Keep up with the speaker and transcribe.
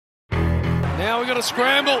Now we've got a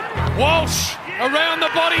scramble. Walsh around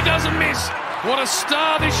the body, doesn't miss. What a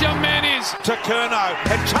star this young man is. To Curnow,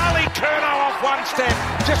 and Charlie Curnow off one step,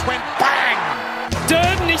 just went bang!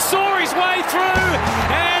 Durden, he saw his way through,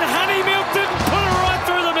 and Honeymilk didn't put it right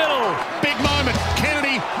through the middle. Big moment,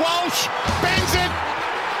 Kennedy, Walsh, bangs it,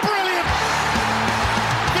 brilliant!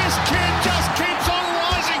 This kid just keeps on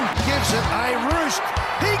rising. Gives it a roost.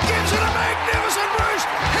 He gives it a magnificent roost.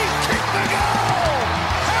 He kicked the goal.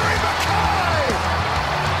 Harry Mackay.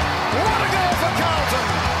 What a goal for Carlton.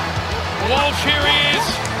 Walsh, here he is.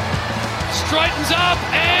 Straightens up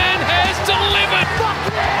and has delivered.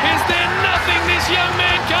 Is there nothing this young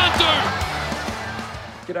man can't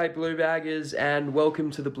do? G'day Blue Baggers and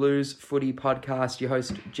welcome to the Blues Footy Podcast. Your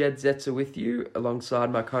host Jed Zetzer with you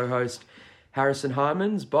alongside my co-host Harrison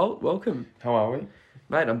Hymans. Bolt, welcome. How are we?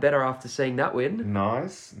 Mate, I'm better after seeing that win.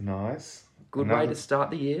 Nice. Good way to start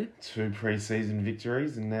the year. 2 pre-season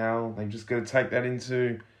victories, and now they've just got to take that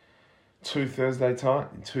into two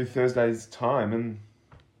Thursdays time and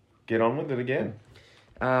get on with it again.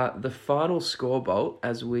 The final score, Bolt,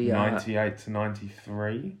 as we 98 to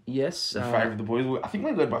 93. Yes. In favour of the boys. I think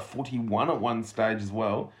we led by 41 at one stage as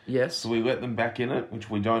well. Yes. So we let them back in it, which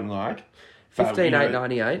we don't like.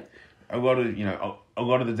 15-8-98. A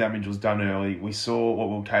lot of the damage was done early. We saw what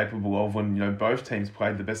we were capable of when, both teams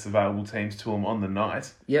played the best available teams to them on the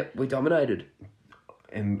night. Yep, we dominated.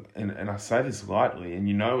 And I say this lightly, and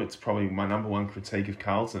it's probably my number one critique of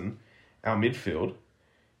Carlton. Our midfield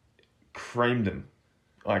creamed them,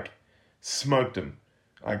 smoked them.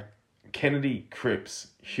 Kennedy, Cripps,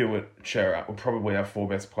 Hewitt, Chera were probably our 4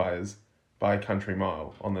 best players by a country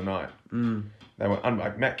mile on the night. They were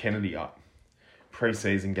Matt Kennedy up,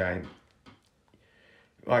 pre-season game.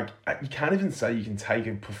 You can't even say you can take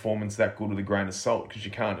a performance that good with a grain of salt because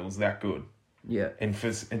you can't. It was that good. Yeah. And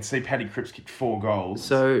see Paddy Cripps kicked 4 goals.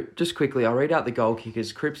 So, just quickly, I'll read out the goal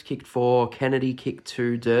kickers. Cripps kicked 4, Kennedy kicked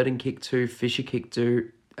 2, Durden kicked 2, Fisher kicked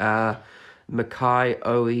 2, Mackay,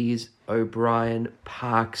 Owies, O'Brien,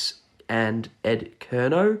 Parks, and Ed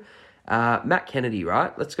Curnow. Matt Kennedy,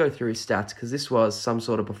 right? Let's go through his stats because this was some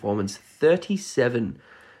sort of performance. 37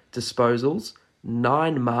 disposals,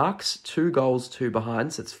 9 marks, 2 goals, 2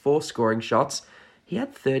 behinds. That's 4 scoring shots. He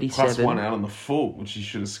had 37. Plus 1 out on the full, which he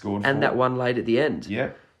should have scored and for. that one late at the end.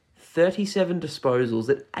 Yeah. 37 disposals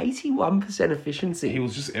at 81% efficiency. He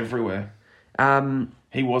was just everywhere.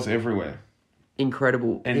 He was everywhere.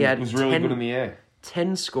 Incredible. And he had was really good in the air.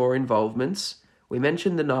 10 score involvements. We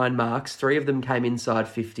mentioned the 9 marks. 3 of them came inside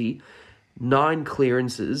 50. 9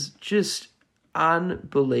 clearances. Just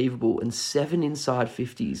unbelievable. And 7 inside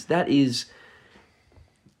 50s. That is...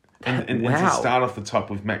 And wow. to start off the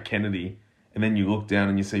top with Matt Kennedy, and then you look down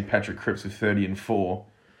and you see Patrick Cripps with 30 and 4.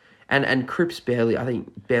 And Cripps barely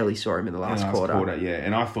saw him in the last quarter. Yeah.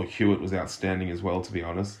 And I thought Hewitt was outstanding as well, to be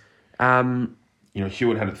honest.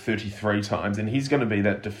 Hewitt had it 33 times, and he's going to be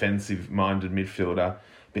that defensive-minded midfielder,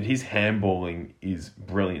 but his handballing is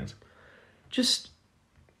brilliant. Just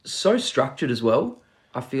so structured as well,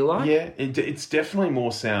 I feel like. Yeah, it's definitely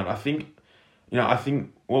more sound. I think,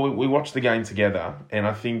 we watched the game together, and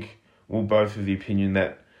I think we're both of the opinion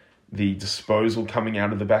that the disposal coming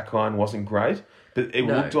out of the back line wasn't great, but it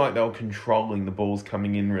looked like they were controlling the balls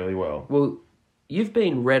coming in really well. Well, you've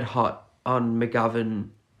been red hot on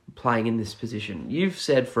McGovern playing in this position. You've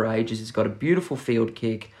said for ages he's got a beautiful field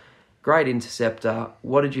kick, great interceptor.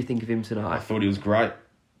 What did you think of him tonight? I thought he was great.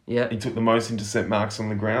 Yeah. He took the most intercept marks on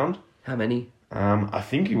the ground. How many? I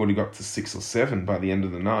think he would have got to 6 or 7 by the end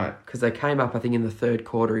of the night. Because they came up, I think, in the third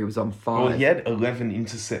quarter, he was on 5. Well, he had 11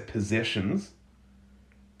 intercept possessions.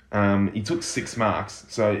 He took 6 marks,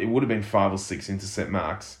 so it would have been 5 or 6 intercept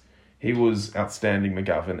marks. He was outstanding,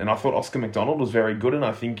 McGovern. And I thought Oscar McDonald was very good, and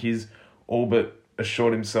I think he's all but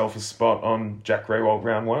assured himself a spot on Jack Riewoldt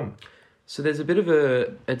round 1. So there's a bit of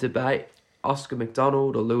a debate, Oscar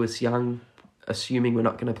McDonald or Lewis Young, assuming we're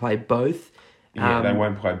not going to play both. Yeah, they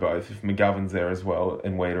won't play both if McGovern's there as well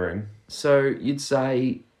and Wiedering. So you'd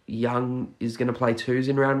say Young is going to play 2s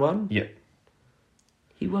in round 1? Yeah.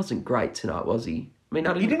 He wasn't great tonight, was he? I mean,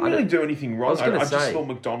 he didn't really do anything wrong. I just say, thought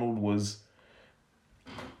McDonald was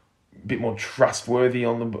a bit more trustworthy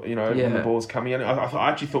on the when the ball's coming in. I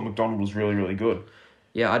actually thought McDonald was really, really good.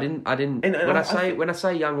 Yeah, I didn't. And when I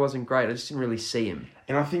say Young wasn't great, I just didn't really see him.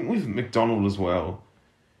 And I think with McDonald as well,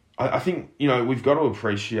 I think we've got to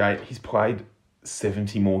appreciate he's played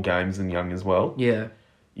 70 more games than Young as well. Yeah,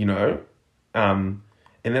 and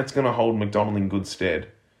that's going to hold McDonald in good stead.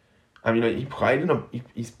 He's played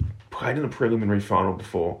in a preliminary final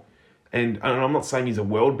before, and I'm not saying he's a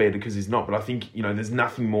world beater because he's not, but I think there's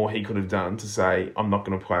nothing more he could have done to say I'm not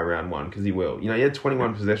going to play round 1 because he will. He had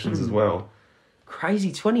 21 possessions as well.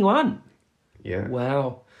 Crazy, 21. Yeah.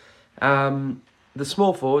 Wow. The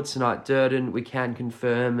small forwards tonight, Durden, we can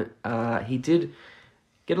confirm, he did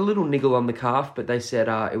get a little niggle on the calf, but they said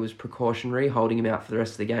it was precautionary, holding him out for the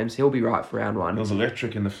rest of the games. He'll be right for round one. It was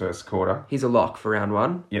electric in the first quarter. He's a lock for round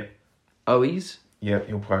one. Yep. Owies. Yeah,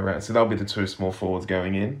 he'll play around. So they'll be the two small forwards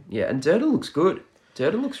going in. Yeah, and Durden looks good.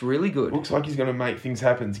 Durden looks really good. Looks like he's going to make things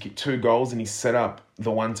happen to get 2 goals, and he set up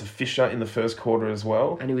the one to Fisher in the first quarter as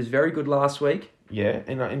well. And he was very good last week. Yeah,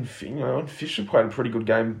 and Fisher played a pretty good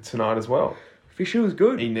game tonight as well. Fisher was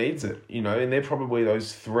good. He needs it, and they're probably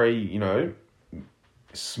those 3,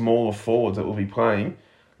 smaller forwards that will be playing,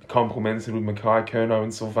 complemented with Mackay, Curnow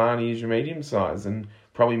and Silvani as your medium size, and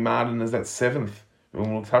probably Martin as that 7th.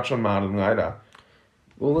 And we'll touch on Martin later.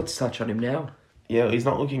 Well, let's touch on him now. Yeah, he's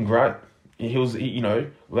not looking great. He was,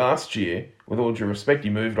 last year, with all due respect, he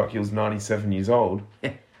moved like he was 97 years old.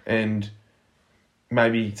 Yeah. And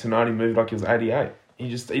maybe tonight he moved like he was 88.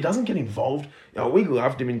 He doesn't get involved. We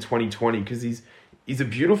loved him in 2020 because he's a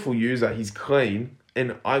beautiful user. He's clean.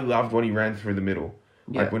 And I loved when he ran through the middle.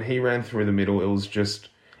 Yeah. Like when he ran through the middle,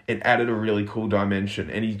 it added a really cool dimension.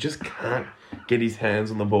 And he just can't get his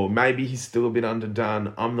hands on the ball. Maybe he's still a bit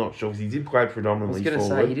underdone. I'm not sure because he did play predominantly forward. I was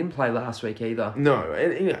going to say, he didn't play last week either. No,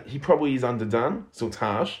 and he probably is underdone, so it's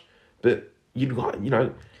harsh. But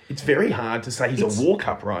it's very hard to say he's a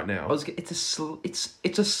walk-up right now. It's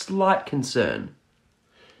a slight concern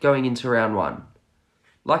going into round one.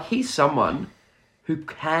 Like, he's someone who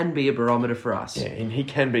can be a barometer for us. Yeah, and he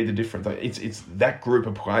can be the difference. It's that group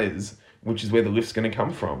of players, which is where the lift's going to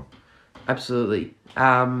come from. Absolutely.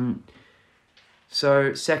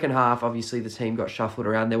 So, second half, obviously, the team got shuffled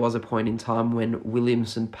around. There was a point in time when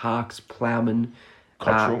Williamson, Parks, Plowman,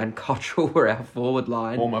 and Cottrell were our forward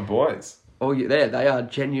line. All my boys. Oh, yeah, they are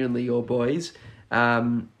genuinely your boys.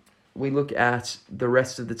 We look at the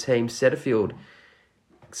rest of the team. Setterfield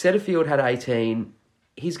had 18.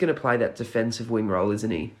 He's going to play that defensive wing role,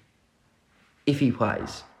 isn't he? If he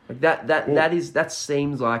plays. Like that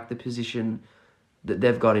seems like the position that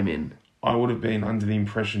they've got him in. I would have been under the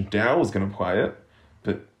impression Dow was going to play it,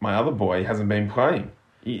 but my other boy hasn't been playing.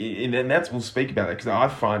 And we'll speak about that because I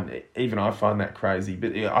find that crazy.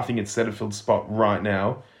 But I think it's Setterfield's spot right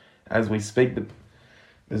now as we speak. But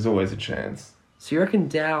there's always a chance. So you reckon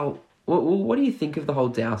Dow... What do you think of the whole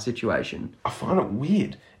Dow situation? I find it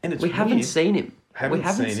weird. And we haven't seen him. We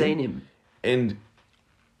haven't seen him. And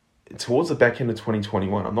towards the back end of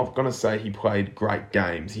 2021, I'm not going to say he played great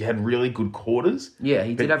games. He had really good quarters. Yeah,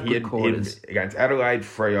 he did have good quarters. Against Adelaide,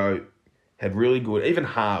 Freo, had really good, even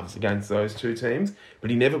halves against those two teams, but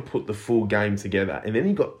he never put the full game together. And then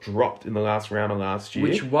he got dropped in the last round of last year.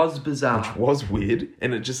 Which was bizarre. Which was weird.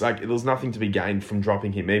 And it just there was nothing to be gained from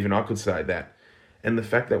dropping him. Even I could say that. And the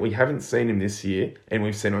fact that we haven't seen him this year, and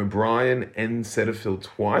we've seen O'Brien and Setterfield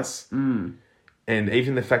twice, and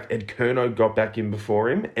even the fact Ed Curnow got back in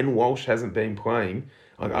before him, and Walsh hasn't been playing,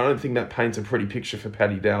 I don't think that paints a pretty picture for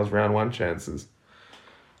Paddy Dow's round one chances.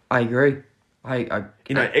 I agree. Ed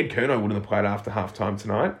Curnow wouldn't have played after half-time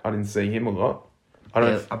tonight. I didn't see him a lot.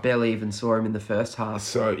 I barely even saw him in the first half.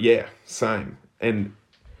 So, yeah, same. And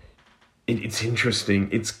it's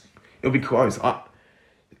interesting. It'll be close.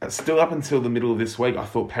 Still up until the middle of this week, I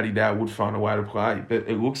thought Paddy Dow would find a way to play, but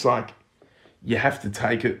it looks like you have to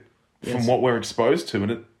take it from what we're exposed to,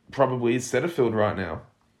 and it probably is Setterfield right now.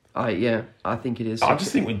 I think it is. I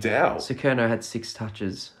just think with Dow... So Curnow had 6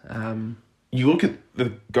 touches. You look at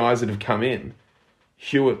the guys that have come in,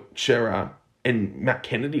 Hewitt, Shearer, and Matt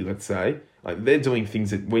Kennedy, let's say, they're doing things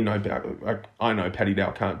that we know about. I know Paddy Dow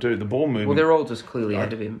can't do. The ball movement... Well, they're all just clearly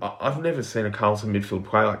ahead of him. I've never seen a Carlton midfield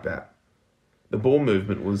play like that. The ball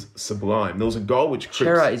movement was sublime. There was a goal which Cripps...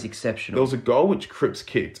 Shearer is exceptional. There was a goal which Cripps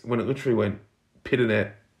kicked when it literally went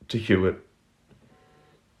Pitternet to Hewitt,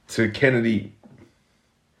 to Kennedy,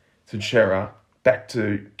 to Shearer, back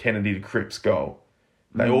to Kennedy to Cripps goal.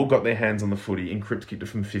 They all got their hands on the footy and Cripps kicked it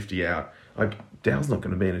from 50 out. Dow's not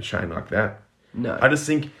going to be in a chain like that. No. I just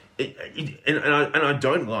think... And I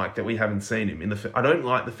don't like that we haven't seen him. I don't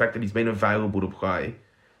like the fact that he's been available to play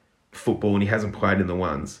football and he hasn't played in the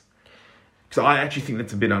ones. So I actually think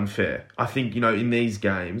that's a bit unfair. I think, in these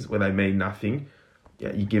games where they mean nothing,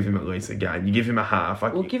 you give him at least a game. You give him a half.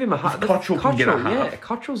 We'll give him a half. Cottrell can get a half. Yeah,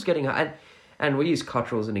 Cottrell's getting a... And we use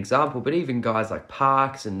Cottrell as an example, but even guys like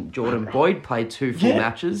Parks and Jordan Boyd played 2 full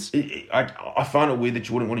matches. I find it weird that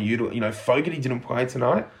you wouldn't want to utilize... Fogarty didn't play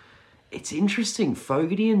tonight. It's interesting.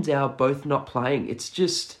 Fogarty and Dow both not playing. It's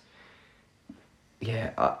just...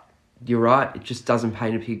 Yeah... You're right. It just doesn't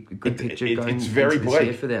paint a good picture going it's very into this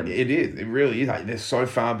year for them. It is. It really is. They're so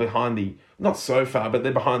far behind not so far, but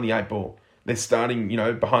they're behind the 8 ball. They're starting,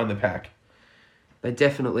 behind the pack. They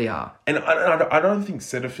definitely are. And I don't think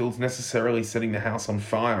Setterfield's necessarily setting the house on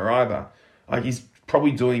fire either. Like, he's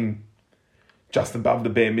probably doing just above the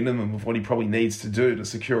bare minimum of what he probably needs to do to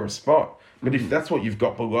secure a spot. But if that's what you've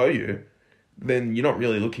got below you, then you're not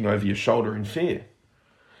really looking over your shoulder in fear.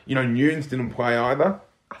 You know, Nunes didn't play either.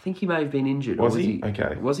 I think he may have been injured. Was he?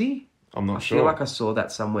 Okay. Was he? I'm not sure. I feel like I saw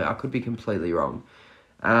that somewhere. I could be completely wrong.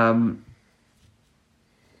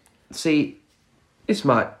 See, this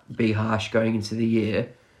might be harsh going into the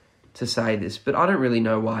year to say this, but I don't really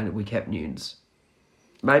know why we kept Nunes.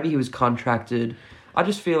 Maybe he was contracted. I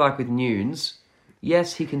just feel like with Nunes,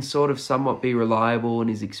 yes, he can sort of somewhat be reliable and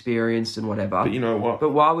is experienced and whatever. But you know what?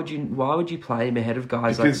 But why would you play him ahead of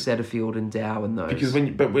guys like Setterfield and Dow and those? Because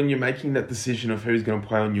when you're making that decision of who's going to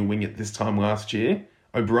play on your wing at this time last year,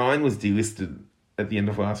 O'Brien was delisted at the end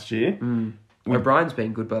of last year. O'Brien's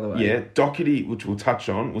been good, by the way. Yeah, Doherty, which we'll touch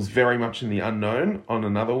on, was very much in the unknown on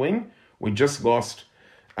another wing. We just lost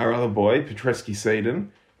our other boy, Petreski-Seedon.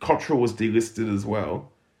 Cottrell was delisted as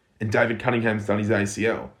well. And David Cunningham's done his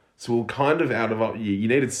ACL. So we're kind of out of... You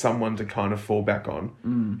needed someone to kind of fall back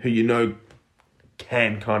on who you know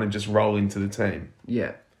can kind of just roll into the team.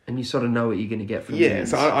 Yeah, and you sort of know what you're going to get from him. Yeah,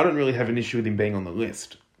 so I don't really have an issue with him being on the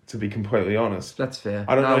list, to be completely honest. That's fair.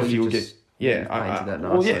 I don't know if you'll get... Yeah,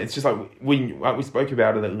 well, yeah, it's just like we spoke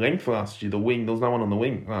about it at length last year. The wing, there was no one on the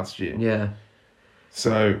wing last year. Yeah.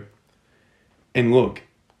 So, and look,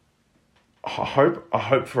 I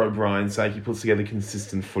hope for O'Brien's sake he puts together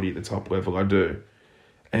consistent footy at the top level. I do,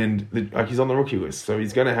 and he's on the rookie list, so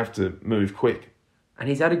he's going to have to move quick. And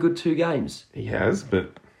he's had a good 2 games. He has,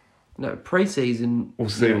 but no pre-season. We'll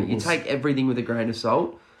see. You take everything with a grain of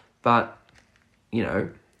salt, but you know.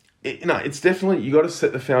 It's definitely, you got to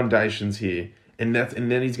set the foundations here, and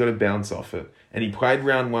then he's got to bounce off it. And he played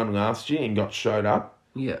round 1 last year and got showed up.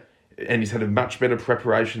 Yeah. And he's had a much better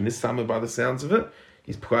preparation this summer by the sounds of it.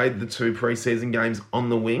 He's played the 2 pre-season games on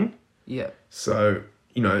the wing. Yeah. So,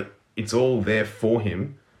 you know, it's all there for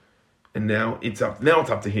him. And now it's up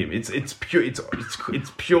to him. It's purely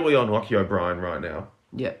on Lachie O'Brien right now.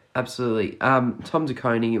 Yeah, absolutely. Tom De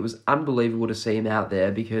Koning, it was unbelievable to see him out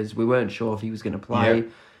there because we weren't sure if he was going to play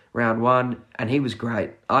round 1, and he was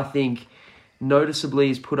great. I think noticeably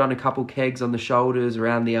he's put on a couple kegs on the shoulders,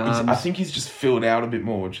 around the arms. I think he's just filled out a bit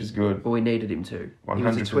more, which is good. Well, we needed him to. 100%. He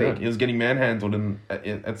was a twig. He was getting manhandled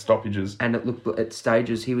at stoppages. And it looked at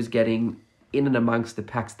stages he was getting in and amongst the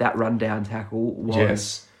packs. That rundown tackle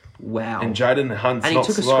was wow. And Jaden Hunt's and he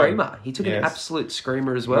took a screamer. He took an absolute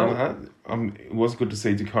screamer as well. It was good to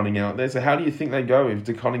see De Koning out there. So how do you think they go with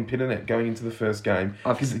De Koning Pitternet going into the first game?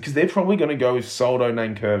 Because they're probably going to go with Soldo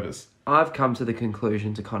Nankervis. I've come to the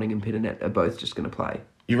conclusion De Koning and Pitternet are both just going to play.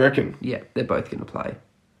 You reckon? Yeah, they're both going to play.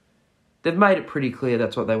 They've made it pretty clear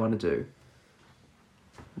that's what they want to do.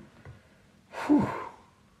 Whew.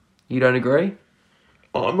 You don't agree?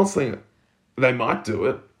 Oh, I'm not saying they might do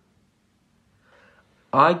it.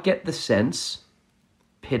 I get the sense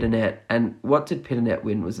Pitternet, and what did Pitternet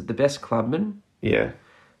win? Was it the best clubman? Yeah.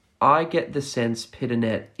 I get the sense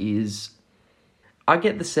Pitternet is like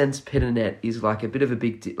a bit of a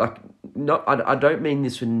big deal. Like, not, I don't mean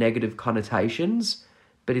this with negative connotations,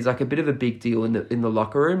 but he's like a bit of a big deal in the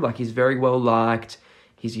locker room. Like, he's very well liked.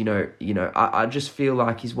 He's, I just feel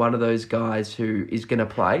like he's one of those guys who is going to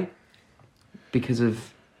play because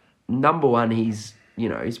of, number one, he's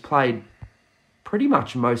played pretty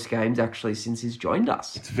much most games, actually, since he's joined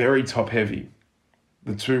us. It's very top-heavy.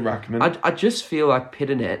 The 2 ruckmen. I just feel like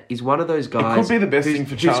Pitternet is one of those guys... It could be the best thing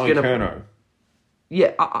for Charlie Curnow.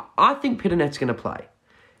 Yeah, I think Pitternet's going to play.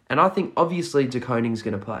 And I think, obviously, De Koning's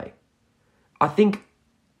going to play. I think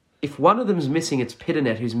if one of them's missing, it's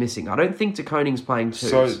Pitternet who's missing. I don't think De Koning's playing 2.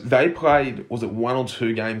 So they played, was it 1 or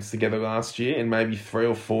 2 games together last year and maybe 3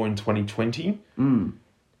 or 4 in 2020? And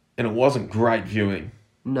it wasn't great viewing.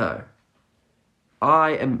 No.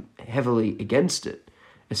 I am heavily against it,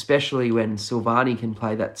 especially when Silvani can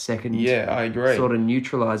play that second I agree. Sort of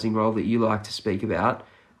neutralising role that you like to speak about.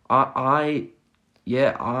 I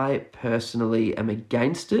personally am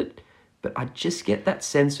against it, but I just get that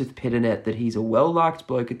sense with Pitternet that he's a well-liked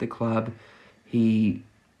bloke at the club. I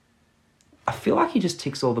feel like he just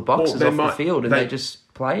ticks all the boxes off the field and they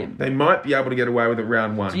just play him. They might be able to get away with it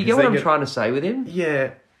round 1. Do you get what I'm trying to say with him?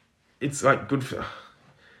 Yeah. It's like good for...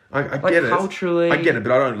 I like get it. Culturally, I get it,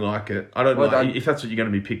 but I don't like it. I don't like if that's what you're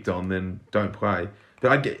going to be picked on, then don't play.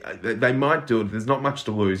 But they might do it. There's not much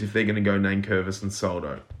to lose if they're going to go Nankervis and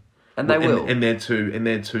Soldo. And they will. And they're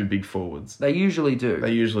two big forwards. They usually do.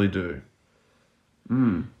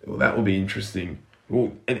 Well, that will be interesting.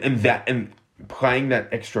 Well, and playing that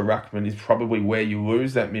extra ruckman is probably where you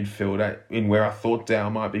lose that midfield in where I thought Dow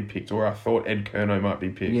might be picked or I thought Ed Curnow might be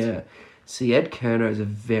picked. Yeah. See, Ed Curnow is a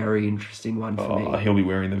very interesting one for me. He'll be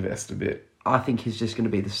wearing the vest a bit. I think he's just going to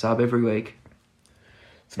be the sub every week.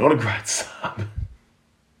 It's not a great sub.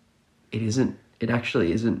 It isn't. It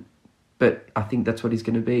actually isn't. But I think that's what he's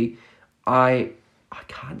going to be. I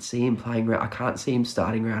can't see him playing. I can't see him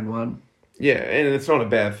starting round one. Yeah, and it's not a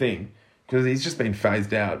bad thing because he's just been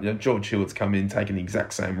phased out. You know, George Hewlett's come in, taking the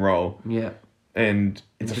exact same role. Yeah. And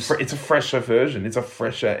it's a fresher version. It's a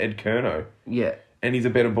fresher Ed Curnow. Yeah. And he's a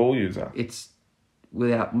better ball user. It's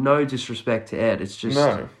without no disrespect to Ed. It's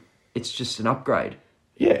just an upgrade.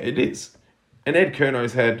 Yeah, it is. And Ed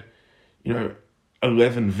Curnow's had,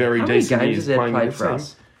 11 very How many decent games years has Ed playing in played the for team.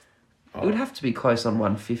 us? It would have to be close on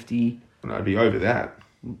 150, No, it'd be over that.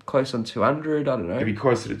 close on 200, I don't know. It'd be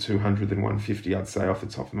closer to 200 than 150, I'd say, off the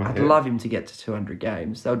top of my I'd head. love him to get to 200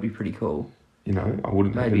 games. That would be pretty cool. I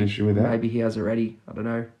wouldn't have an issue with that. Maybe he has already. I don't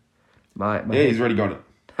know. Yeah, he's already got it.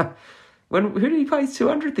 Who did he play his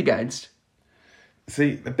 200th against?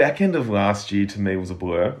 See, the back end of last year to me was a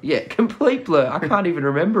blur. Yeah, complete blur. I can't even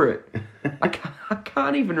remember it. I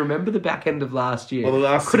can't even remember the back end of last year. Well, the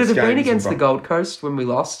last Could it 6 have been games against were the Gold Coast when we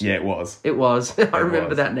lost? Yeah, it was. It was. I remember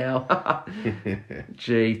was. that now.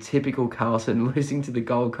 Gee, typical Carlton, losing to the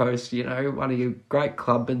Gold Coast, one of your great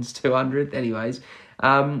clubman's 200th. Anyways,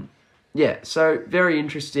 yeah, so very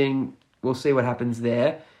interesting. We'll see what happens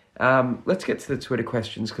there. Let's get to the Twitter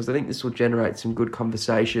questions because I think this will generate some good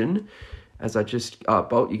conversation. As I just...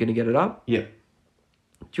 Bolt, you're going to get it up? Yeah. Do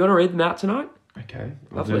you want to read them out tonight? Okay.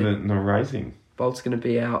 Lovely. I'll do the narrating. Bolt's going to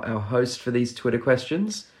be our host for these Twitter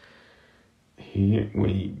questions. Here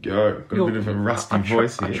we go. Got a bit of a rusty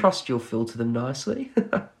voice here. I trust you'll filter them nicely.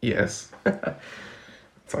 Yes.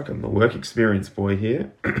 It's like I'm the work experience boy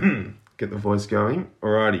here. Get the voice going.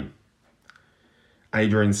 Alrighty.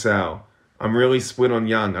 Adrian Sal. I'm really split on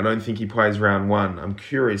Young. I don't think he plays round one. I'm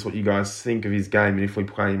curious what you guys think of his game and if we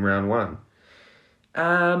play him round one.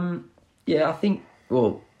 Yeah, I think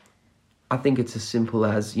it's as simple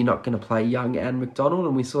as you're not going to play Young and McDonald,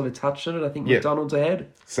 and we sort of touched on it. I think McDonald's ahead.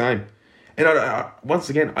 Same. And once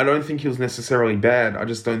again, I don't think he was necessarily bad. I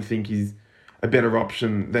just don't think he's a better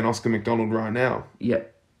option than Oscar McDonald right now. Yeah.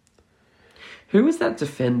 Who was that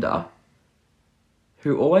defender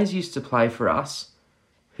who always used to play for us,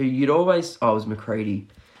 who you'd always... Oh, it was McCready.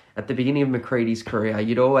 At the beginning of McCready's career,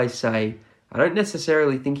 you'd always say, I don't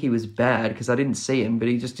necessarily think he was bad because I didn't see him, but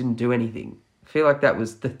he just didn't do anything. I feel like that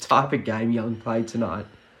was the type of game Young played tonight.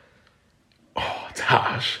 Oh, it's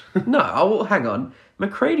harsh. No, well, hang on.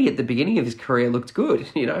 McCready at the beginning of his career looked good.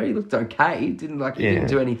 He looked okay. He didn't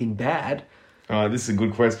do anything bad. Oh, this is a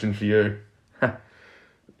good question for you.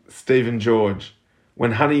 Stephen George.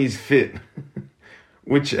 When Honey is fit,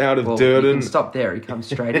 which out of Durden... You can stop there. He comes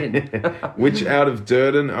straight in. Which out of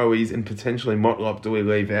Durden, Owies, and potentially Motlop do we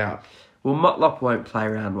leave out? Well, Motlop won't play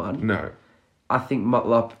round one. No. I think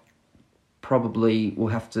Motlop probably will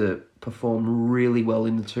have to perform really well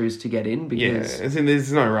in the twos to get in because... Yeah,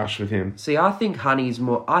 there's no rush with him. See, I think Honey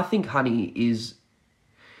is...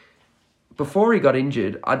 Before he got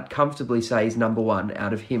injured, I'd comfortably say he's number one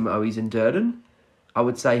out of him, Owies and Durden. I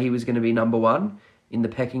would say he was going to be number one in the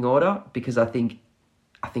pecking order because I think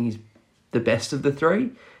he's the best of the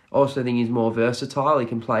three. I also think he's more versatile. He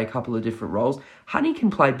can play a couple of different roles. Honey can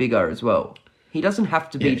play bigger as well. He doesn't have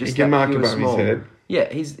to be just he can that mark pure above small. his head.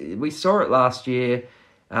 Yeah, we saw it last year.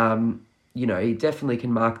 He definitely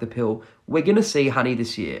can mark the pill. We're going to see Honey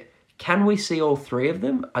this year. Can we see all three of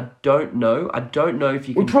them? I don't know. I don't know if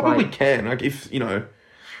you can We probably play... can. Like, if,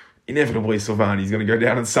 inevitably Silvani's going to go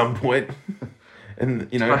down at some point.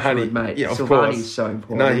 And, Honey... Mate. Yeah, of Silvani's course. so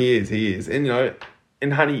important. No, he is. And,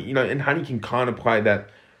 and Honey can kind of play that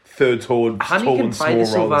third tall Honey can and play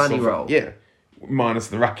small the role. Silvani role. Yeah, minus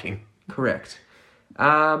the rucking. Correct.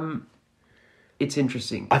 It's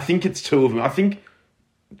interesting. I think it's two of them. I think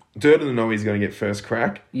Durden and Owies going to get first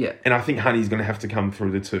crack. Yeah. And I think Honey's going to have to come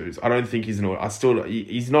through the twos. I don't think he's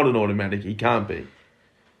he's not an automatic. He can't be.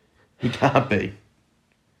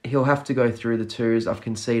 He'll have to go through the twos. I've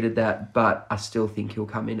conceded that, but I still think he'll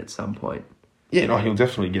come in at some point. Yeah, no, he'll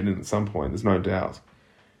definitely get in at some point. There's no doubt.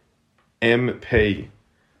 MP.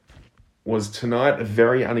 Was tonight a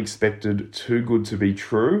very unexpected too good to be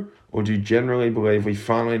true? Or do you generally believe we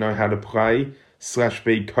finally know how to play /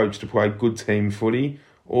 be coached to play good team footy?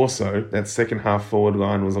 Also, that second half forward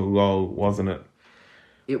line was a lull, wasn't it?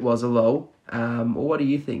 It was a lull. What do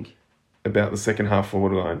you think? About the second half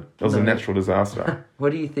forward line. It was a natural disaster.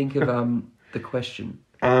 What do you think of the question?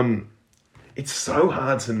 It's so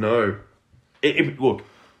hard to know. Look,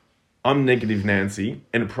 I'm negative Nancy,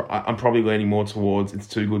 and I'm probably leaning more towards it's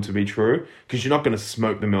too good to be true, because you're not going to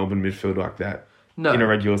smoke the Melbourne midfield like that in a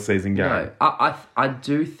regular season game. No, I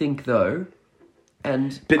do think, though,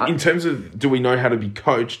 But in terms of do we know how to be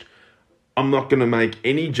coached, I'm not going to make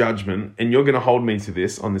any judgment, and you're going to hold me to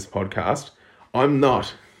this on this podcast. I'm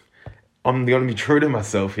not. I'm going to be true to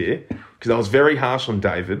myself here, because I was very harsh on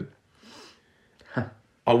David.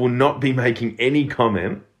 I will not be making any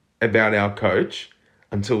comment about our coach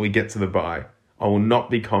until we get to the bye. I will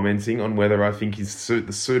not be commenting on whether I think he's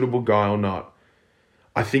the suitable guy or not.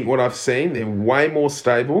 I think what I've seen, they're way more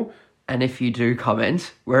stable. And if you do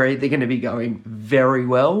comment, we're either going to be going very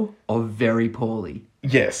well or very poorly.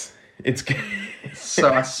 Yes. It's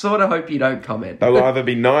So I sort of hope you don't comment. They'll either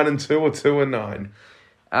be 9-2 or 2-9.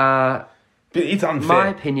 But it's unfair. My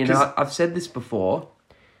opinion, I've said this before.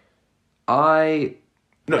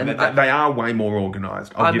 They are way more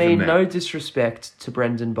organised. I mean, no disrespect to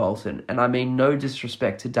Brendan Bolton, and I mean no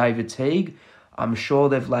disrespect to David Teague. I'm sure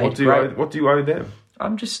they've laid... What do you owe them?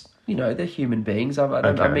 I'm just, they're human beings.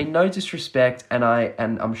 I mean, no disrespect, and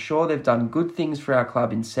I'm sure they've done good things for our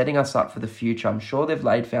club in setting us up for the future. I'm sure they've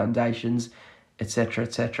laid foundations, etc.,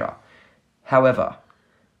 etc. However,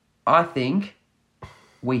 I think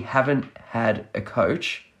we haven't had a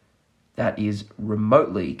coach that is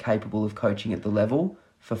remotely capable of coaching at the level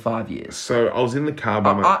for 5 years. So I was in the car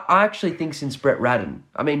by I actually think since Brett Radden.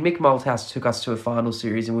 I mean, Mick Malthouse took us to a final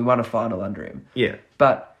series and we won a final under him. Yeah.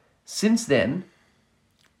 But since then,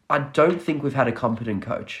 I don't think we've had a competent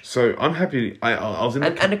coach. So I'm happy. I was in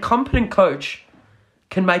the and a competent coach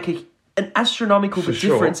can make an astronomical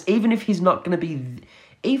difference, even if he's not going to be...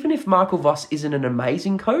 Even if Michael Voss isn't an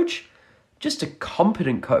amazing coach, just a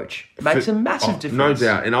competent coach makes a massive difference. No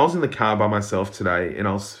doubt. And I was in the car by myself today and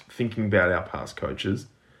I was thinking about our past coaches.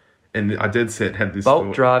 And I dead set had this Bolt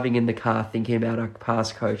thought. driving in the car thinking about our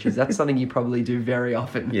past coaches. That's something you probably do very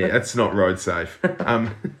often. Yeah, that's not road safe.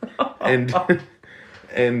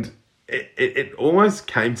 And it almost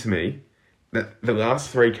came to me that the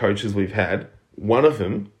last three coaches we've had, one of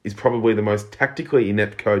them is probably the most tactically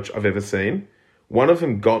inept coach I've ever seen. One of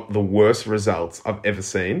them got the worst results I've ever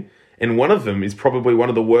seen. And one of them is probably one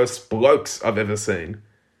of the worst blokes I've ever seen.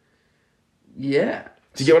 Yeah.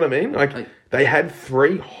 Do you get what I mean? They had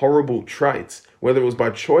three horrible traits, whether it was by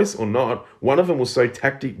choice or not. One of them was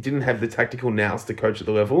didn't have the tactical nous to coach at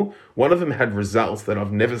the level. One of them had results that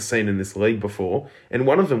I've never seen in this league before. And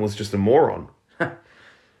one of them was just a moron.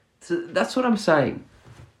 So that's what I'm saying.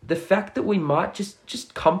 The fact that we might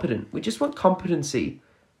just competent. We just want competency,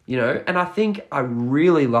 And I think I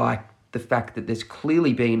really like the fact that there's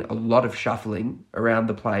clearly been a lot of shuffling around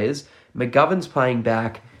the players. McGovern's playing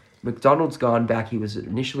back. McDonald's gone back. He was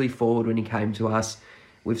initially forward when he came to us.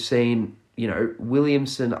 We've seen,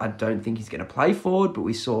 Williamson, I don't think he's going to play forward, but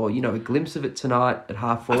we saw, a glimpse of it tonight at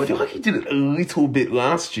half forward. I feel like he did it a little bit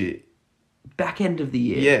last year. Back end of the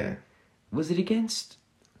year. Yeah. Was it against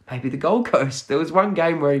maybe the Gold Coast? There was one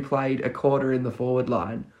game where he played a quarter in the forward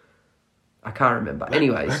line. I can't remember.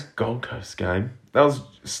 Anyways. That Gold Coast game. That was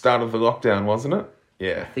start of the lockdown, wasn't it?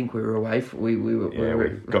 Yeah. I think we were away. We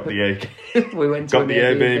got the egg. We went to got the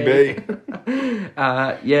Airbnb.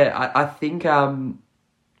 I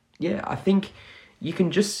think you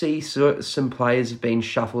can just see some players have been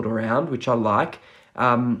shuffled around, which I like.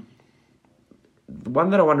 The one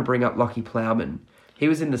that I want to bring up, Lockie Plowman. He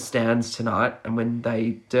was in the stands tonight, and when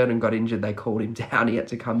Durden got injured, they called him down. He had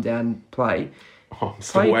to come down and play. Oh, I'm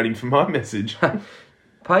still waiting for my message.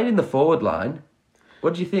 Played in the forward line.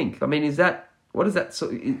 What do you think? I mean, does that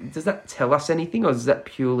tell us anything, or does that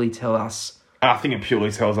purely tell us? I think it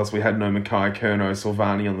purely tells us we had no Mackay, Curnow,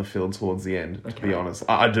 Silvani on the field towards the end, to be honest.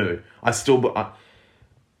 I do. I'm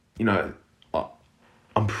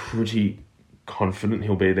pretty confident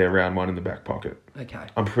he'll be there round one in the back pocket. Okay.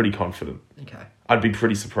 I'm pretty confident. Okay. I'd be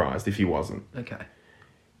pretty surprised if he wasn't. Okay.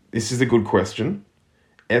 This is a good question.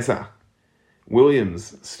 Ezza.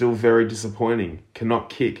 Williams, still very disappointing. Cannot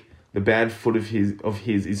kick. The bad foot of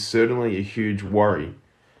his is certainly a huge worry.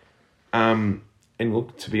 And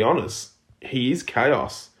look, to be honest, he is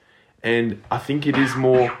chaos. And I think it is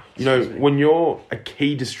more, when you're a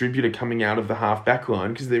key distributor coming out of the half-back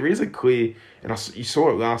line, because there is a clear, and you saw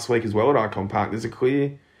it last week as well at Icon Park, there's a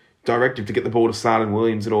clear directive to get the ball to start in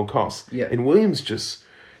Williams at all costs. Yeah. And Williams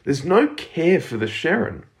there's no care for the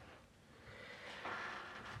Sharon.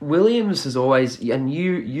 Williams is always, and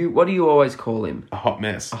you, what do you always call him? A hot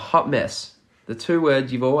mess. A hot mess. The two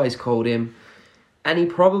words you've always called him. And he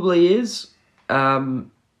probably is, but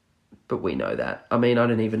we know that. I mean, I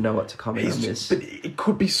don't even know what to comment on this. But it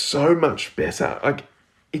could be so much better.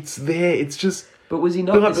 It's there. It's just... But was he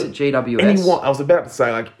not But, this like, at GWS? I was about to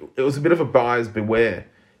say, like, it was a bit of a buyer's beware,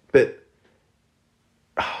 but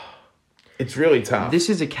it's really tough. This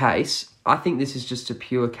is a case. I think this is just a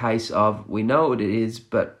pure case of we know what it is,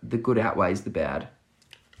 but the good outweighs the bad.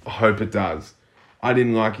 I hope it does. I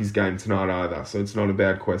didn't like his game tonight either, so it's not a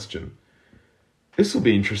bad question. This will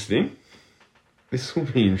be interesting.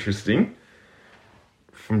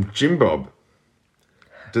 From Jim Bob.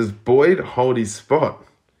 Does Boyd hold his spot?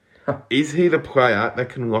 Is he the player that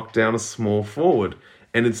can lock down a small forward?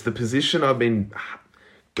 And it's the position I've been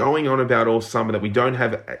going on about all summer, that we don't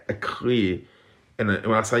have a clear, and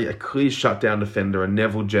when I say a clear shutdown defender, a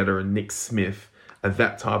Neville Jetta and Nick Smith, are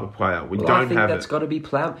that type of player. We don't have it. I think that's got to be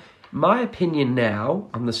Plowman. My opinion now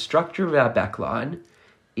on the structure of our backline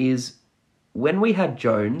is when we had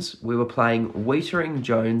Jones, we were playing Wiedering,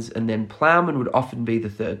 Jones, and then Plowman would often be the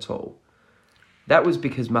third tall. That was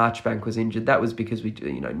because Marchbank was injured. That was because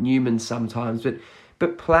Newman sometimes.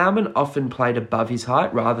 But Plowman often played above his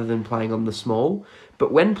height rather than playing on the small.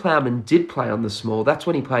 But when Plowman did play on the small, that's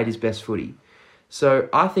when he played his best footy. So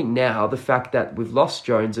I think now the fact that we've lost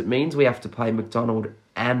Jones, it means we have to play McDonald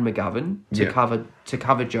and McGovern to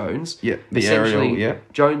cover Jones. Yeah, Essentially,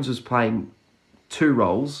 Jones was playing two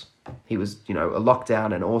roles. He was, a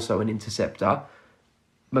lockdown and also an interceptor.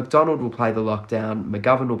 McDonald will play the lockdown,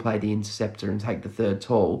 McGovern will play the interceptor and take the third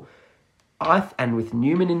tall. And with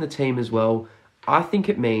Newman in the team as well, I think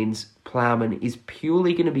it means Plowman is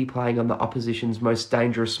purely going to be playing on the opposition's most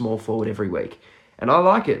dangerous small forward every week. And I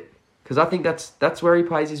like it, because I think that's where he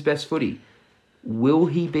plays his best footy. Will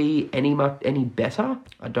he be any better?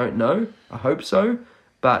 I don't know. I hope so.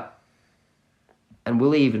 And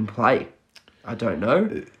will he even play? I don't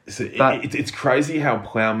know. It's crazy how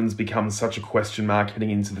Plowman's become such a question mark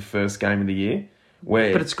heading into the first game of the year.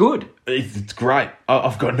 But it's good. It's great.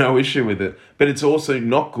 I've got no issue with it. But it's also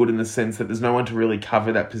not good in the sense that there's no one to really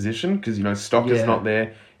cover that position because, Stocker's not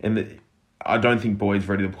there. And I don't think Boyd's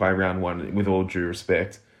ready to play round one, with all due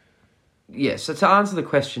respect. Yeah, so to answer the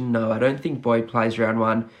question, no, I don't think Boyd plays round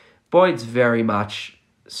one. Boyd's very much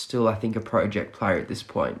still, I think, a project player at this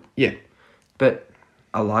point. Yeah. But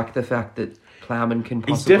I like the fact that Plowman can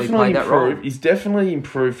possibly play that role. He's definitely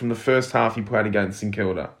improved from the first half he played against St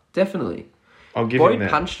Kilda. Definitely. I'll give Boyd him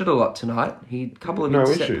that. punched it a lot tonight. A couple of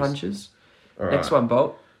intercept punches. All right. Next one,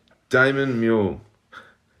 Bolt. Damon Mule.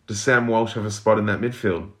 Does Sam Walsh have a spot in that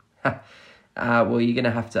midfield? Well, you're going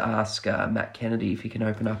to have to ask Matt Kennedy if he can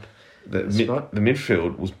open up the spot. The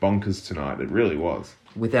midfield was bonkers tonight. It really was.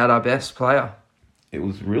 Without our best player. It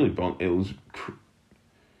was really bonkers. It was...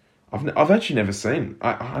 I've actually never seen...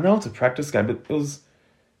 I know it's a practice game, but it was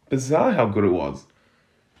bizarre how good it was.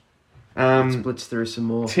 Let's blitz through some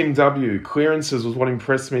more. Tim W. Clearances was what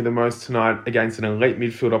impressed me the most tonight against an elite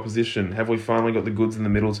midfield opposition. Have we finally got the goods in the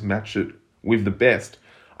middle to match it with the best?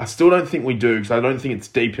 I still don't think we do, because I don't think it's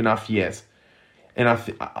deep enough yet. And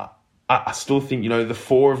I still think, the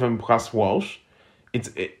four of them plus Walsh,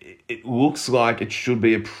 it looks like it should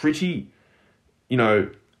be a pretty,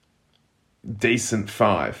 decent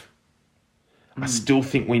five. I still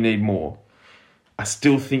think we need more. I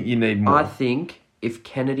still think you need more. I think if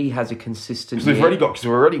Kennedy has a consistent year... Because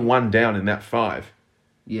we're already one down in that five.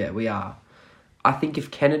 Yeah, we are. I think if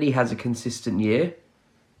Kennedy has a consistent year,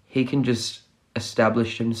 he can just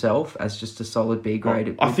establish himself as just a solid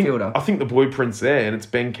B-grade midfielder. I think the blueprint's there, and it's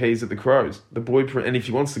Ben Keys at the Crows. The blueprint, and if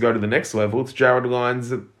he wants to go to the next level, it's Jared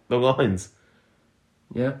Lyons at the Lions.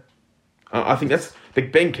 Yeah. I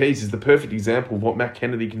think Ben Keys is the perfect example of what Matt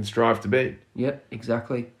Kennedy can strive to be. Yep,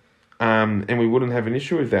 exactly. And we wouldn't have an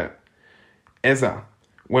issue with that. Ezra,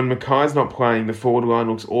 when Mackay's not playing, the forward line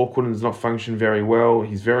looks awkward and does not function very well.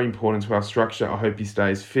 He's very important to our structure. I hope he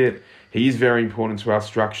stays fit. He is very important to our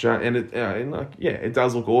structure. And it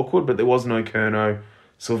does look awkward, but there was no Kerno.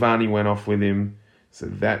 Silvani went off with him. So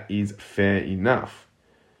that is fair enough.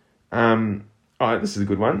 All right, this is a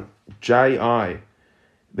good one. J.I.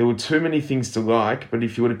 There were too many things to like, but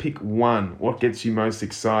if you were to pick one, what gets you most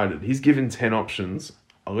excited? He's given 10 options.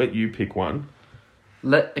 I'll let you pick one.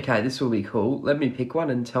 Okay, this will be cool. Let me pick one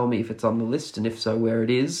and tell me if it's on the list, and if so, where it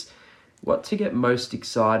is. What to get most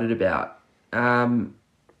excited about?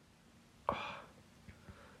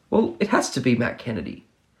 Well, it has to be Matt Kennedy.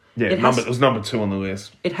 Yeah, it was number 2 on the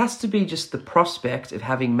list. It has to be just the prospect of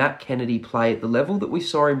having Matt Kennedy play at the level that we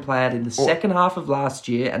saw him play at in the second half of last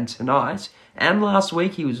year and tonight. And last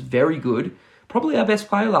week, he was very good. Probably our best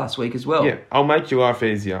player last week as well. Yeah, I'll make your life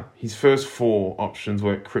easier. His first 4 options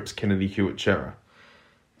were Cripps, Kennedy, Hewitt, Chera.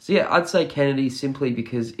 So yeah, I'd say Kennedy simply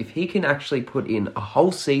because if he can actually put in a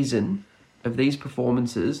whole season of these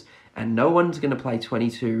performances and no one's going to play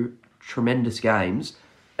 22 tremendous games,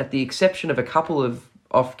 at the exception of a couple of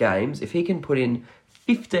off games, if he can put in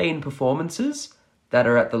 15 performances that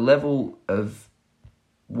are at the level of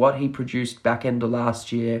what he produced back end of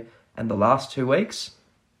last year and the last 2 weeks,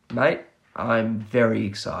 mate, I'm very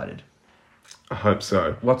excited. I hope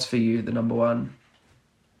so. What's for you the number one?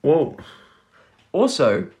 Well,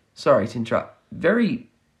 Also, sorry to interrupt, very,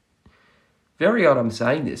 very odd I'm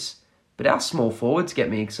saying this, but our small forwards get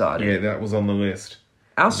me excited. yeah, that was on the list.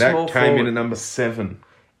 Our small That came in forward- at number 7.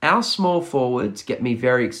 Our small forwards get me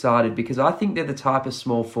very excited because I think they're the type of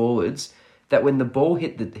small forwards that when the ball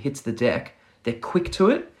hits the deck, they're quick to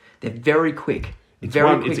it. They're very quick.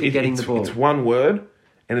 Very quick at getting the ball. It's one word,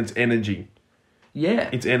 and it's energy. Yeah.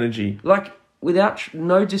 It's energy. Like, without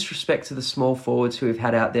no disrespect to the small forwards who we've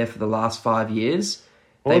had out there for the last 5 years.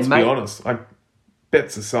 Well, let's be honest.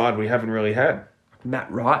 Bets aside, we haven't really had.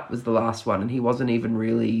 Matt Wright was the last one, and he wasn't even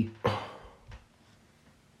really...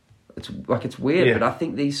 It's weird, Yeah. but I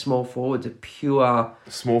think these small forwards are pure,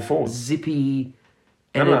 Small forwards. zippy,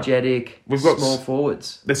 No. energetic, We've got small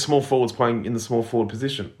forwards. They're small forwards playing in the small forward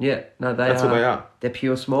position. Yeah, no, That's what they are. They're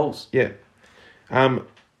pure smalls. Yeah.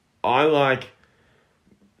 I like...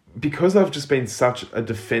 Because I've just been such a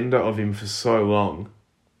defender of him for so long,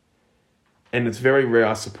 and it's very rare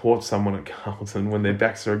I support someone at Carlton when their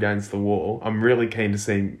backs are against the wall, I'm really keen to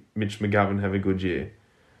see Mitch McGovern have a good year.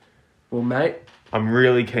 Well, mate, I'm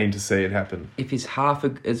really keen to see it happen. if he's half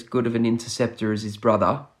as good of an interceptor as his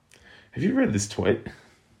brother... Have you read this tweet?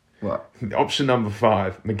 What? Option number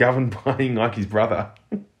 5, McGovern playing like his brother.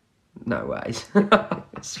 No ways. I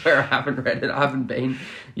swear I haven't read it. I haven't been...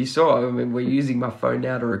 You saw, I mean, we're using my phone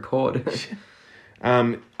now to record.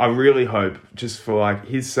 I really hope, just for like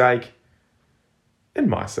his sake and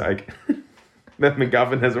my sake, that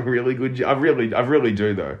McGovern has a really good year. I really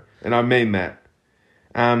do though, and I mean that.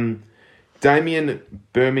 Damien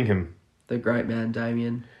Birmingham. The great man,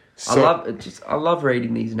 Damien. So- I love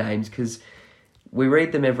reading these names because we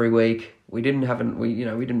read them every week. We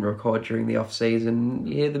didn't record during the off season.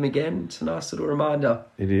 You hear them again. It's a nice little reminder.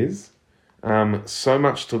 It is. So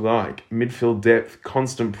much to like. Midfield depth,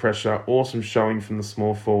 constant pressure, awesome showing from the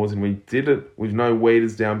small forwards, and we did it with no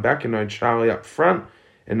Weeders down back and no Charlie up front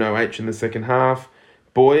and no H in the second half.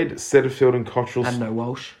 Boyd, Setterfield and Cottrell... And no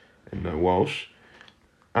Walsh.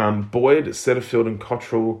 Boyd, Setterfield and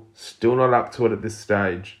Cottrell still not up to it at this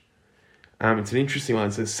stage. It's an interesting one.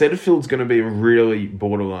 So Setterfield's going to be a really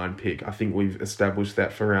borderline pick. I think we've established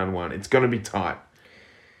that for round 1. It's going to be tight.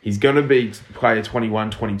 He's going to be player 21,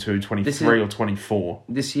 22, 23 or 24.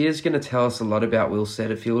 This year's going to tell us a lot about Will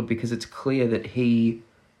Setterfield because it's clear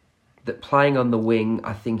that playing on the wing,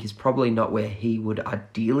 I think, is probably not where he would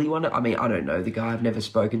ideally want to... I mean, I don't know the guy. I've never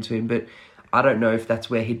spoken to him, but I don't know if that's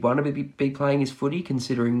where he'd want to be playing his footy,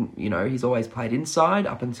 considering, he's always played inside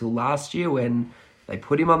up until last year when they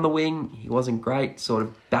put him on the wing. He wasn't great, sort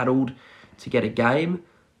of battled to get a game.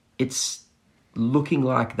 It's looking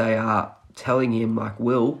like they are telling him, like,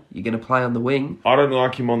 Will, you're going to play on the wing. I don't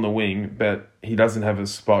like him on the wing, but he doesn't have a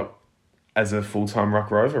spot as a full-time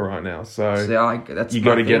ruck rover right now. So that's you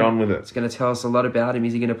got to get on with it. It's going to tell us a lot about him.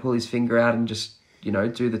 Is he going to pull his finger out and just,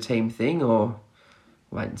 do the team thing, or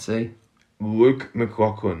wait and see? Luke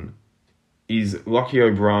McLaughlin. Is Lockie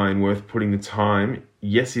O'Brien worth putting the time?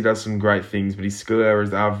 Yes, he does some great things, but his skill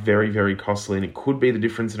errors are very, very costly, and it could be the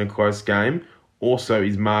difference in a close game. Also,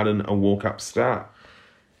 is Martin a walk-up start?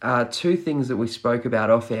 2 things that we spoke about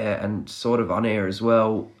off-air and sort of on-air as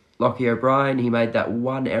well. Lockie O'Brien, he made that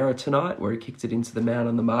one error tonight where he kicked it into the man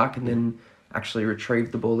on the mark and then actually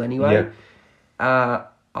retrieved the ball anyway. Yeah.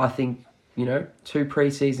 I think, 2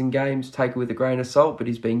 pre-season games, take it with a grain of salt, but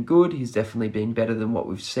he's been good. He's definitely been better than what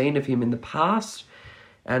we've seen of him in the past.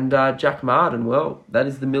 And Jack Martin, well, that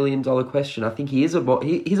is the $1 million question. I think he's a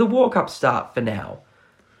walk-up start for now,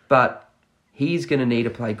 but he's going to need to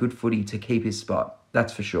play good footy to keep his spot.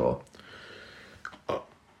 That's for sure. I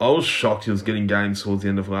was shocked he was getting games towards the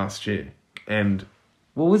end of last year. And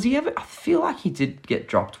well, was he ever... I feel like he did get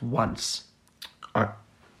dropped once.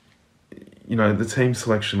 the team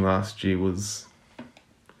selection last year was...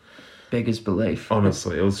 Beggars belief.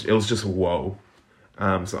 Honestly, it was just whoa.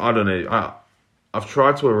 So I don't know. I've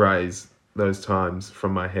tried to erase those times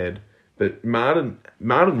from my head. But Martin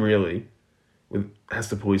really has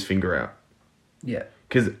to pull his finger out. Yeah.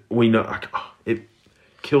 Because we know... it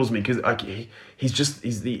kills me because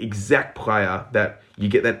he's the exact player that you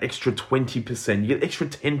get that extra 20%, you get extra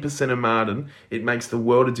 10% of Martin. It makes the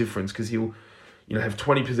world of difference because he'll have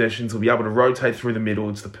 20 possessions. He'll be able to rotate through the middle.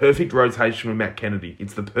 It's the perfect rotation with Matt Kennedy.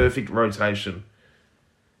 It's the perfect rotation.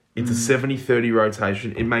 It's a 70-30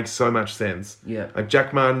 rotation. It makes so much sense. Yeah. Like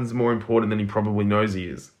Jack Martin's more important than he probably knows he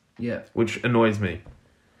is. Yeah. Which annoys me.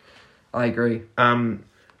 I agree. Are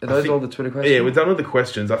those all the Twitter questions? Yeah, we're done with the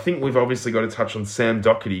questions. I think we've obviously got to touch on Sam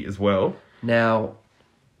Doherty as well. Now,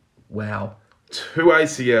 wow. 2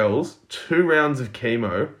 ACLs, 2 rounds of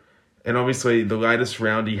chemo, and obviously the latest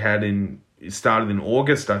round he had started in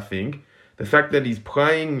August, I think. The fact that he's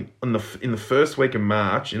playing in the first week of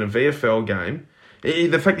March in a VFL game,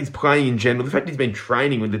 the fact he's playing in general, the fact he's been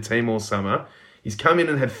training with the team all summer, he's come in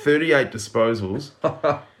and had 38 disposals.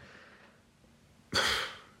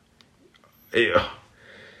 Yeah.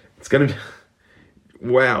 It's going to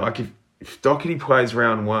be... Wow, like if Doherty plays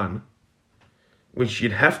round 1, which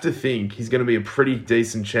you'd have to think he's going to be a pretty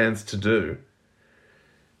decent chance to do,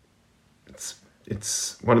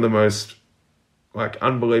 it's one of the most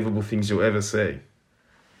unbelievable things you'll ever see.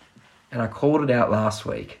 And I called it out last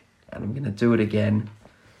week, and I'm going to do it again.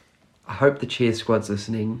 I hope the cheer squad's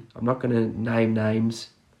listening. I'm not going to name names.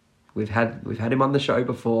 We've had him on the show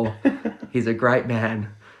before. He's a great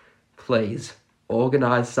man. Please,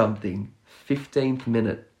 organise something. 15th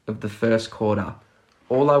minute of the first quarter.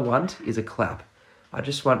 All I want is a clap. I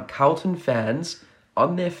just want Carlton fans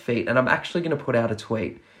on their feet, and I'm actually going to put out a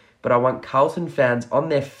tweet, but I want Carlton fans on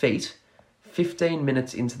their feet 15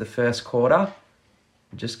 minutes into the first quarter.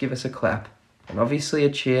 Just give us a clap. And obviously a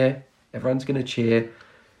cheer. Everyone's going to cheer.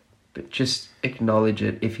 But just acknowledge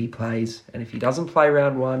it if he plays. And if he doesn't play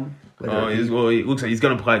round 1... It looks like he's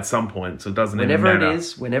going to play at some point, so it doesn't even matter.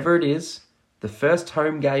 Whenever it is, the first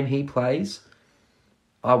home game he plays,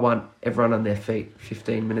 I want everyone on their feet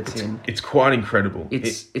 15 minutes in. It's quite incredible.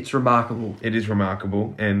 It's remarkable. It is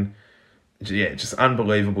remarkable. And, yeah, just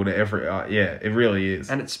unbelievable to every... yeah, it really is.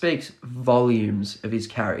 And it speaks volumes of his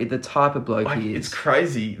character, the type of bloke he is. It's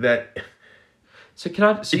crazy that... So can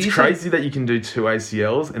I... So it's crazy that you can do 2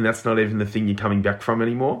 ACLs and that's not even the thing you're coming back from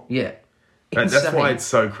anymore. Yeah. That's why it's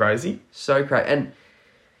so crazy. So crazy. And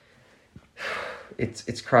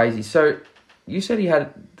it's crazy. So you said he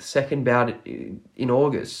had the second bout in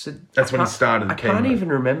August. So that's when he started the chemo. I can't even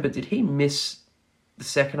remember. Did he miss the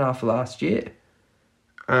second half of last year?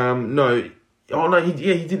 No. Oh, no, he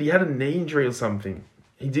did. He had a knee injury or something.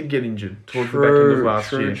 He did get injured towards the back end of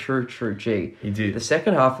last year. True. Gee. He did. The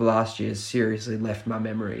second half of last year seriously left my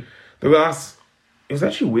memory. It was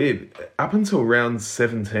actually weird. Up until round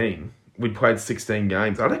 17, we'd played 16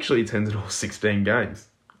 games. I'd actually attended all 16 games.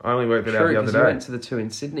 I only worked it out the other day. You went to the 2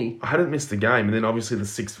 in Sydney. I hadn't missed a game, and then obviously the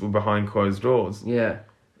 6 were behind closed doors. Yeah.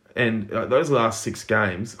 And those last 6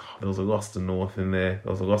 games, there was a loss to North in there.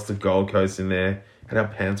 There was a loss to Gold Coast in there. Had our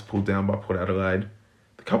pants pulled down by Port Adelaide.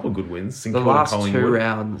 A couple of good wins. The last 2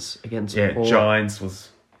 rounds against Port. Giants was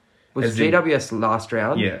GWS last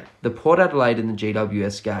round. Yeah. The Port Adelaide and the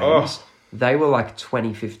GWS games, they were like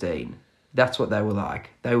 2015. That's what they were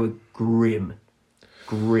like. They were grim.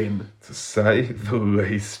 To say the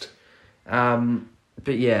least. But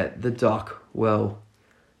yeah, the doc, well,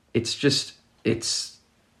 it's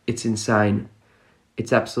insane.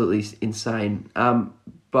 It's absolutely insane.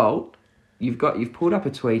 Bolt, you've pulled up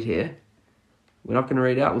a tweet here. We're not going to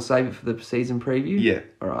read it out. We'll save it for the season preview. Yeah.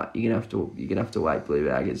 All right. You're gonna have to wait, Blue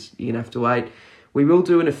Baggers. You're gonna have to wait. We will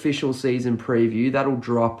do an official season preview. That'll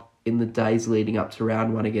drop in the days leading up to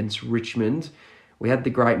round 1 against Richmond. We had the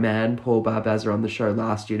great man Paul Barbazza on the show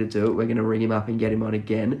last year to do it. We're going to ring him up and get him on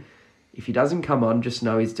again. If he doesn't come on, just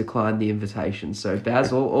know he's declined the invitation. So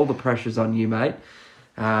Baz, all the pressure's on you, mate.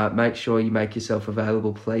 Make sure you make yourself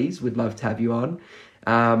available, please. We'd love to have you on.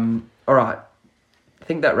 All right. I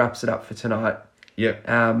think that wraps it up for tonight. Yeah.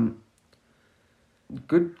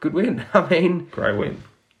 Good win. I mean... Great win.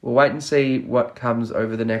 We'll wait and see what comes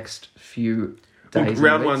over the next few days. Look,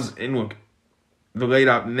 round 1's... And look, the lead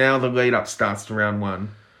up starts to round 1.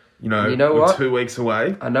 You know what? 2 weeks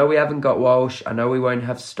away. I know we haven't got Walsh. I know we won't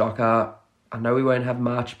have Stocker. I know we won't have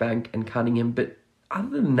Marchbank and Cunningham. But other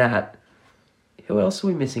than that, who else are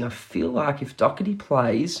we missing? I feel like if Doherty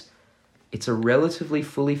plays, it's a relatively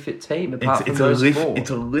fully fit team, apart from those 4. It's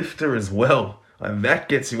a lifter as well. And that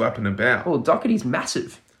gets you up and about. Well, Doherty's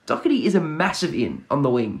massive. Doherty is a massive in on the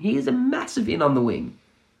wing. He is a massive in on the wing.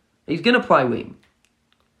 He's going to play wing.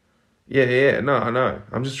 Yeah. No, I know.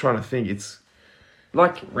 I'm just trying to think. It's...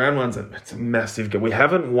 Like... Round 1's it's a massive game. We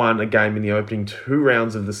haven't won a game in the opening 2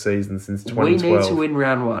 rounds of the season since 2012. We need to win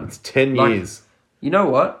round 1. It's 10 years. You know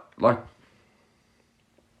what?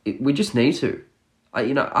 We just need to.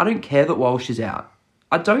 I don't care that Walsh is out.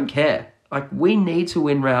 I don't care. We need to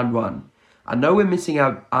win round 1. I know we're missing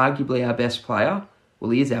arguably our best player. Well,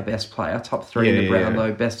 he is our best player. Top 3 in the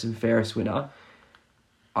Brownlow, best and fairest winner.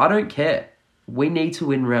 I don't care. We need to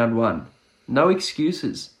win round 1. No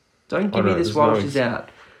excuses. Don't give me this Walsh is out.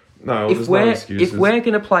 No, if there's we're no excuses. if we're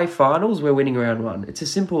going to play finals, we're winning round one. It's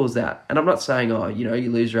as simple as that. And I'm not saying,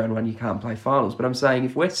 you lose round one, you can't play finals. But I'm saying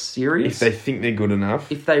if we're serious, if they think they're good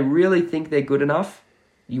enough, if they really think they're good enough,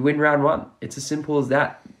 you win round one. It's as simple as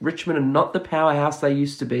that. Richmond are not the powerhouse they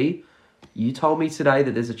used to be. You told me today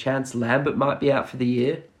that there's a chance Lambert might be out for the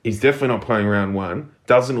year, he's definitely not playing round one.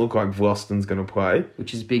 Doesn't look like Vlosten's going to play.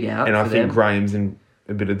 which is big out. And I for think them. Graham's in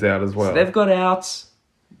a bit of doubt as well. So they've got outs.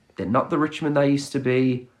 They're not the Richmond they used to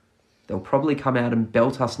be. They'll probably come out and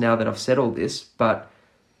belt us now that I've said all this. But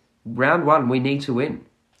round one, we need to win.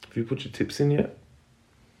 Have you put your tips in yet?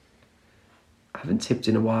 I haven't tipped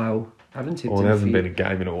in a while. There hasn't been a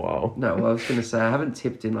game in a while. No, well, I was going to say I haven't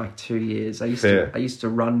tipped in like 2 years. I used to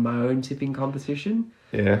run my own tipping competition.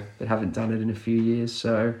 Yeah. But haven't done it in a few years,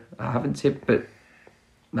 so I haven't tipped. But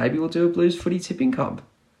maybe we'll do a Blues footy tipping comp.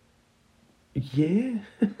 Yeah.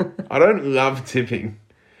 I don't love tipping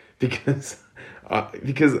because like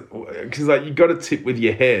you got to tip with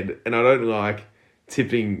your head, and I don't like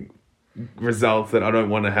tipping results that I don't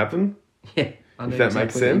want to happen. Yeah, I know if that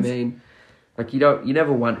makes sense. What you mean. Like you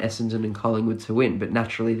never want Essendon and Collingwood to win, but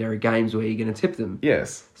naturally there are games where you're going to tip them.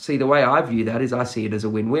 Yes. See, the way I view that is I see it as a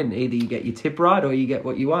win-win. Either you get your tip right or you get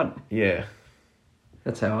what you want. Yeah.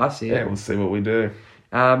 That's how I see it. Yeah, we'll see what we do.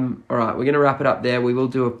 All right, we're going to wrap it up there. We will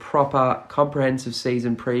do a proper, comprehensive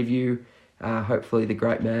season preview. Hopefully the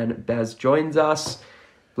great man Baz joins us.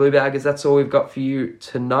 Blue Baggers, that's all we've got for you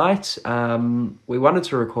tonight. We wanted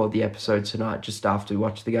to record the episode tonight just after we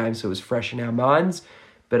watched the game, so it was fresh in our minds.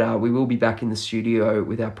 But we will be back in the studio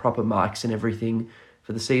with our proper mics and everything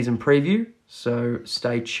for the season preview. So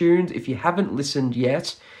stay tuned. If you haven't listened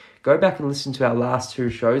yet, go back and listen to our last two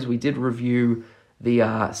shows. We did review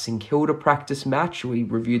the St Kilda practice match. We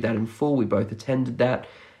reviewed that in full. We both attended that.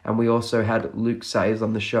 And we also had Luke Sayers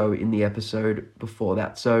on the show in the episode before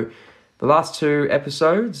that. So the last two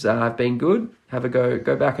episodes have been good. Have a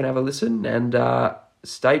go back and have a listen. And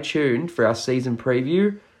stay tuned for our season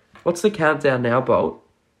preview. What's the countdown now, Bolt?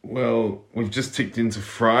 Well, we've just ticked into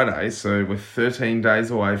Friday, so we're 13 days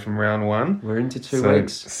away from round one. We're into 2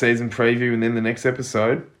 weeks. Season preview and then the next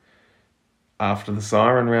episode after the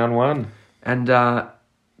siren, round one. And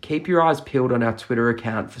keep your eyes peeled on our Twitter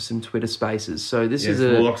account for some Twitter spaces. So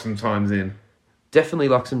we'll lock some times in. Definitely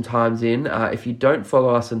lock some times in. If you don't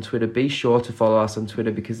follow us on Twitter, be sure to follow us on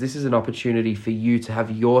Twitter because this is an opportunity for you to have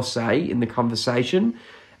your say in the conversation.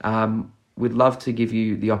 We'd love to give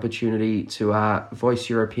you the opportunity to voice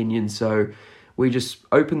your opinion. So we just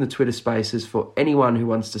open the Twitter spaces for anyone who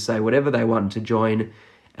wants to say whatever they want to join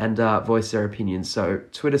and voice their opinions. So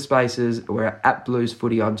Twitter spaces, we're at Blues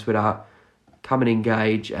Footy on Twitter. Come and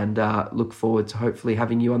engage and look forward to hopefully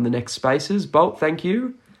having you on the next spaces. Bolt, thank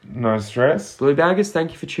you. No stress. Blue Baggers,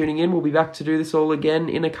 thank you for tuning in. We'll be back to do this all again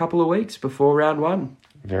in a couple of weeks before round one.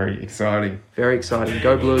 Very exciting. Very exciting.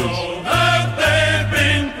 Go Blues.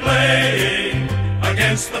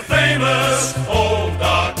 Against the famous